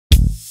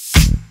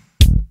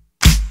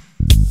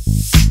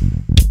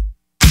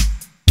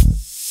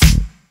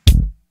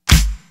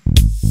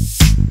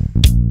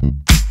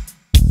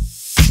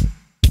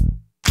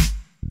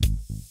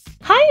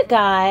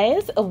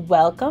guys,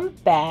 welcome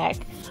back.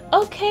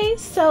 Okay,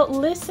 so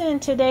listen,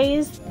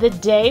 today's the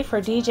day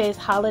for DJ's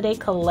holiday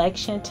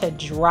collection to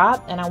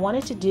drop, and I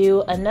wanted to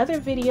do another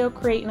video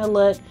creating a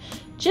look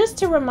just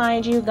to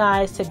remind you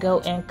guys to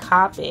go and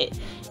cop it.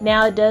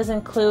 Now it does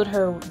include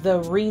the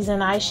Reason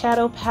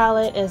eyeshadow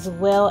palette as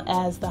well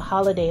as the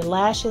holiday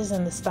lashes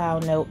in the style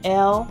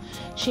Noel.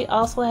 She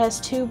also has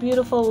two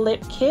beautiful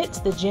lip kits,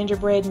 the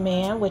Gingerbread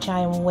Man, which I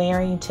am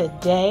wearing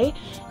today,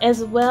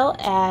 as well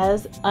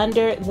as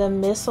Under the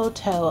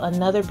Mistletoe,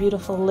 another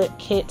beautiful lip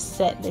kit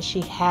set that she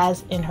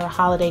has in her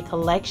holiday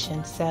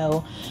collection.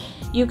 So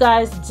you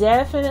guys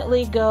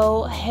definitely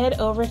go head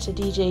over to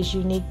DJ's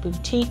Unique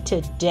Boutique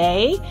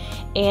today,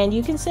 and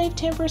you can save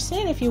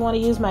 10% if you want to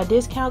use my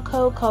discount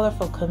code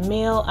Kolorful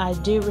Kalmele. I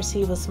do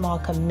receive a small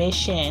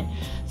commission.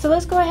 So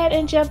let's go ahead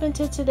and jump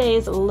into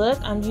today's look.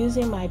 I'm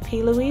using my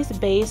PLouise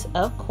base,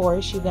 of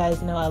course. You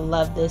guys know I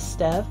love this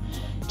stuff,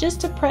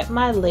 just to prep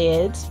my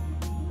lids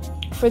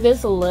for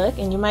this look.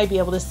 And you might be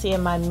able to see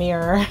in my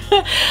mirror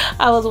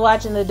I was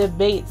watching the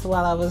debates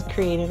while I was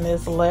creating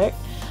this look.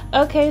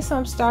 Okay, so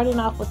I'm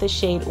starting off with the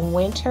shade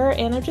Winter,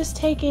 and I'm just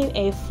taking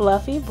a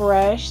fluffy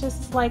brush. This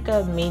is like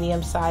a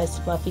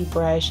medium-sized fluffy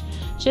brush,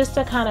 just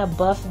to kind of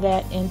buff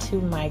that into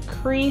my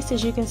crease.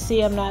 As you can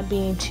see, I'm not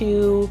being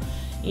too,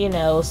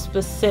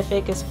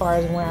 specific as far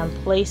as where I'm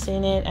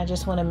placing it. I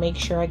just want to make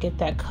sure I get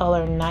that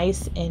color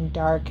nice and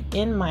dark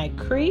in my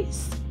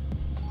crease.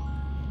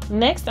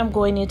 Next, I'm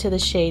going into the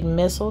shade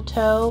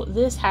Mistletoe.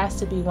 This has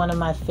to be one of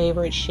my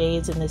favorite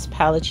shades in this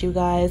palette, you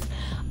guys.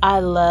 I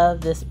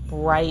love this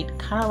bright,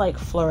 kind of like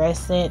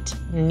fluorescent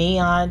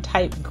neon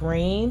type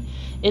green.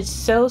 It's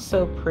so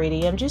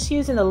pretty. I'm just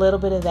using a little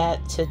bit of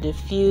that to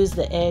diffuse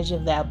the edge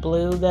of that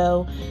blue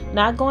though.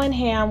 Not going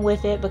ham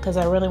with it because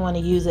I really want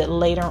to use it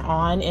later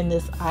on in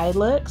this eye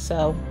look.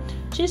 So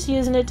just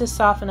using it to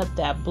soften up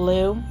that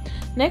blue.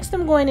 Next,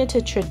 I'm going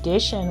into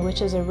Tradition,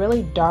 which is a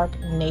really dark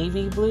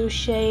navy blue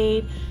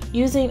shade,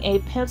 using a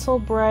pencil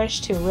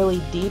brush to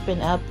really deepen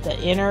up the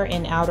inner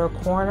and outer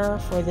corner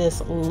for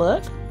this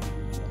look.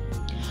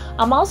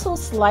 I'm also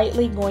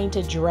slightly going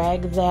to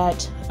drag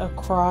that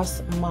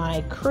across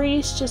my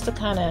crease just to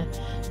kind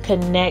of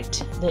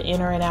connect the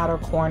inner and outer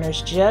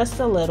corners just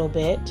a little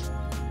bit.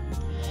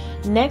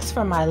 Next,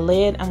 for my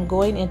lid, I'm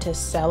going into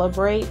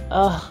Celebrate.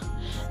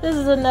 This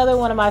is another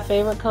one of my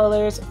favorite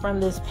colors from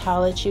this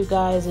palette, you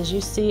guys. As you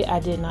see, I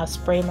did not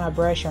spray my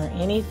brush or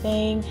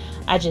anything.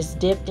 I just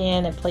dipped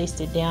in and placed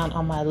it down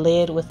on my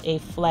lid with a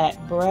flat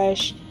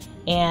brush,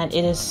 and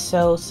it is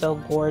so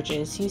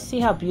gorgeous. You see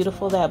how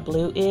beautiful that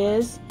blue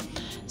is?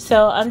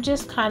 So I'm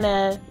just kind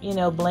of,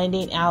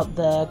 blending out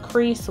the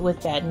crease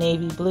with that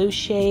navy blue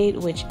shade,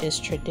 which is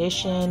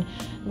Tradition.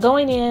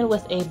 Going in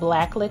with a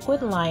black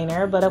liquid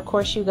liner, but of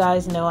course you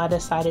guys know I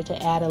decided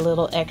to add a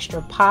little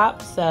extra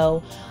pop.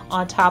 So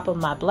on top of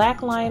my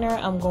black liner,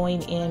 I'm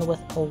going in with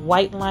a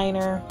white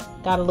liner.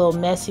 Got a little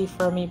messy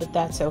for me, but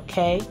that's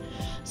okay.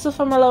 So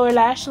for my lower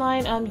lash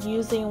line, I'm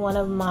using one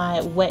of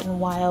my Wet n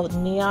Wild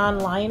neon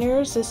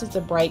liners. This is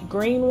the bright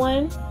green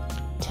one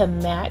to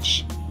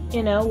match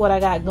what I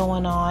got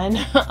going on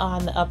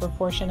the upper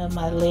portion of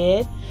my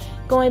lid.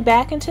 Going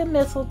back into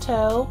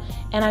Mistletoe,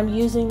 and I'm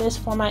using this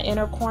for my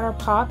inner corner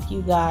pop,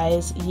 you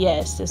guys.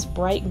 Yes, this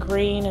bright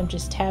green, I'm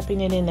just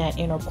tapping it in that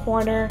inner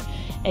corner,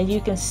 and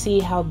you can see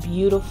how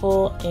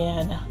beautiful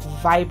and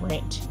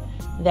vibrant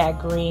that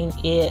green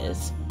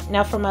is.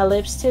 Now for my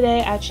lips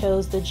today, I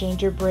chose the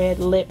Gingerbread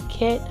lip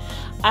kit.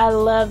 I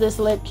love this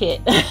lip kit.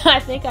 I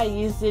think I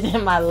used it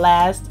in my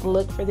last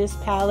look for this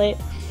palette.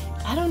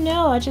 I don't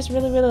know, I just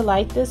really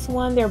like this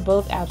one. They're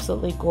both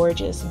absolutely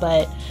gorgeous,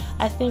 but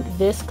I think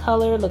this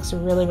color looks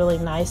really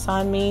nice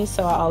on me,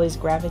 so I always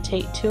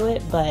gravitate to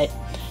it. But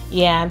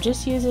yeah, I'm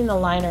just using the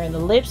liner and the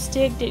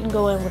lipstick. Didn't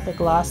go in with the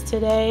gloss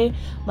today,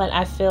 but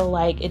I feel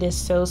like it is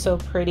so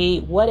pretty,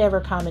 whatever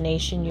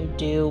combination you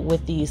do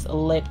with these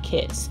lip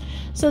kits.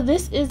 So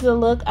this is the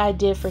look I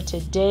did for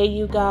today,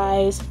 you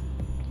guys.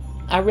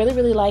 I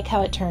really like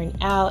how it turned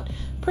out.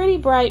 Pretty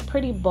bright,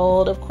 pretty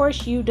bold. Of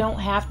course, you don't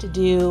have to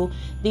do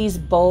these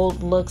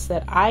bold looks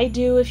that I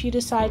do if you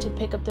decide to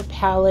pick up the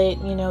palette.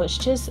 It's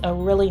just a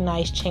really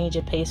nice change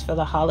of pace for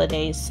the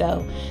holidays.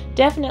 So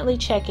definitely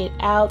check it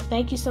out.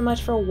 Thank you so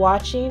much for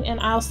watching,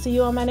 and I'll see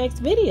you on my next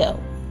video.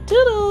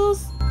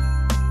 Toodles!